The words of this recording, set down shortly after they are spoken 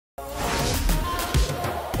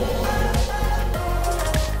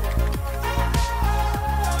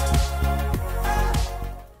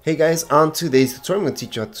Hey guys, on today's tutorial I'm going to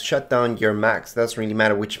teach you how to shut down your Macs. It doesn't really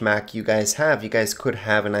matter which Mac you guys have. You guys could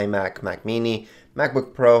have an iMac, Mac Mini,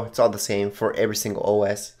 MacBook Pro. It's all the same for every single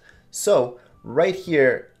OS. So right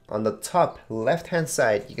here on the top left hand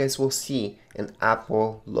side, you guys will see an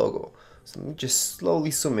Apple logo. So let me just slowly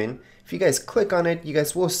zoom in. If you guys click on it, you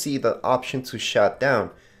guys will see the option to shut down.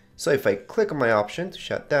 So if I click on my option to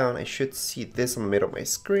shut down, I should see this in the middle of my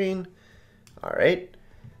screen. Alright,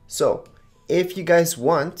 so if you guys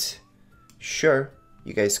want, sure,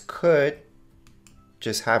 you guys could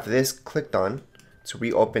just have this clicked on to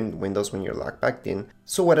reopen Windows when you're locked back in.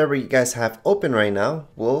 So whatever you guys have open right now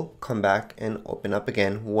will come back and open up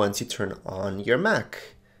again once you turn on your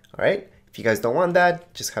Mac. Alright, if you guys don't want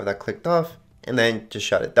that, just have that clicked off and then just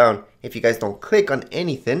shut it down. If you guys don't click on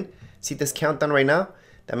anything, see this countdown right now?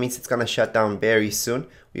 That means it's gonna shut down very soon.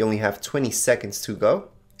 We only have 20 seconds to go.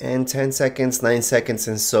 And 10 seconds, 9 seconds,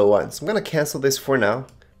 and so on. So I'm gonna cancel this for now,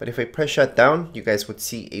 but if I press shut down, you guys would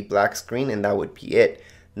see a black screen and that would be it.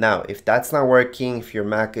 Now, if that's not working, if your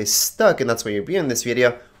Mac is stuck and that's why you're viewing this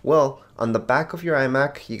video, well, on the back of your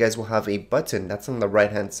iMac, you guys will have a button that's on the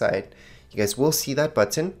right hand side. You guys will see that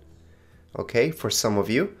button, okay, for some of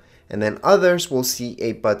you, and then others will see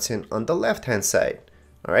a button on the left hand side.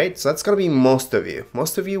 All right, so that's gonna be most of you.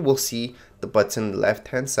 Most of you will see the button left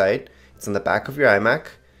hand side. It's on the back of your iMac.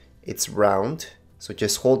 It's round, so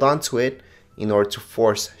just hold on to it in order to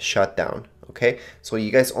force shutdown. Okay, so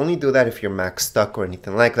you guys only do that if your Mac's stuck or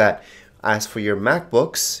anything like that. As for your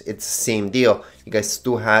MacBooks, it's the same deal. You guys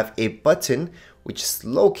do have a button which is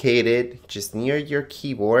located just near your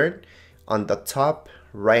keyboard on the top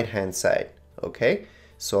right hand side. Okay,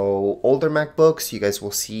 so older MacBooks, you guys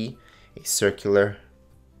will see a circular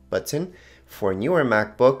button. For newer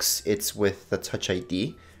MacBooks, it's with the Touch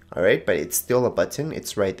ID. Alright, but it's still a button.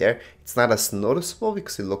 It's right there. It's not as noticeable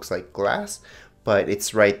because it looks like glass, but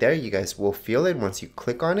it's right there. You guys will feel it once you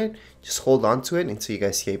click on it. Just hold on to it until you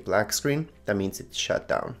guys see a black screen. That means it's shut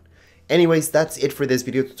down. Anyways, that's it for this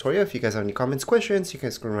video tutorial. If you guys have any comments, questions, you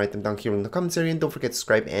guys can write them down here in the comments area. And don't forget to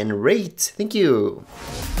subscribe and rate. Thank you.